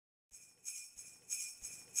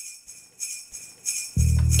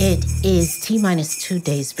It is T-minus 2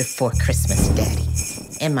 days before Christmas, Daddy.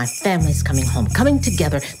 And my family's coming home, coming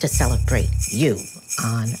together to celebrate you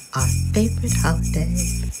on our favorite holiday.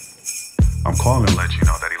 I'm calling to let you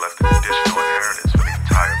know that he left an additional inheritance for the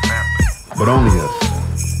entire family. But only if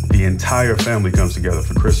the entire family comes together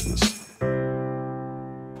for Christmas.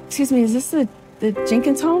 Excuse me, is this the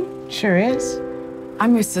Jenkins home? Sure is.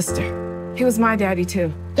 I'm your sister. He was my daddy,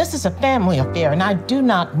 too. This is a family affair, and I do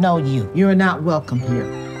not know you. You are not welcome here.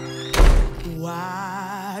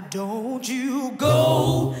 Why don't you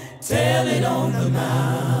go tell it on the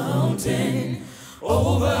mountain,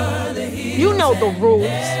 over the hills? You know the rules.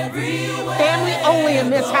 Family only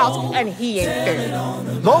in this house, and he ain't there.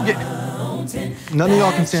 Logan! None of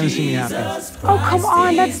y'all can stand to see me happy. Oh, come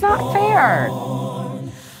on, that's not fair.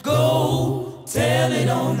 Go tell it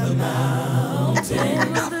on the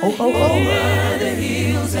mountain, Oh. over the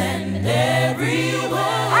hills and everywhere. I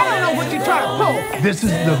don't know what you're trying to pull. This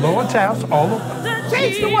is the Lord's house all over.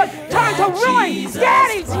 He's the one trying to ruin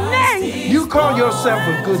Daddy's name. You call yourself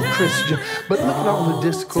a good Christian, but look at all the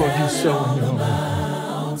discord you sow in your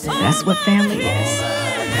home. That's what family is.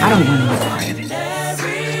 I don't want to be part of it.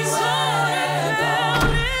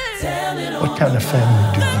 What kind of family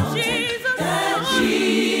do you want?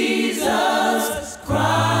 Jesus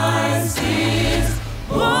Christ is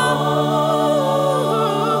born.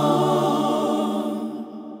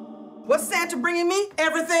 What's Santa bringing me?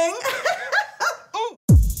 Everything.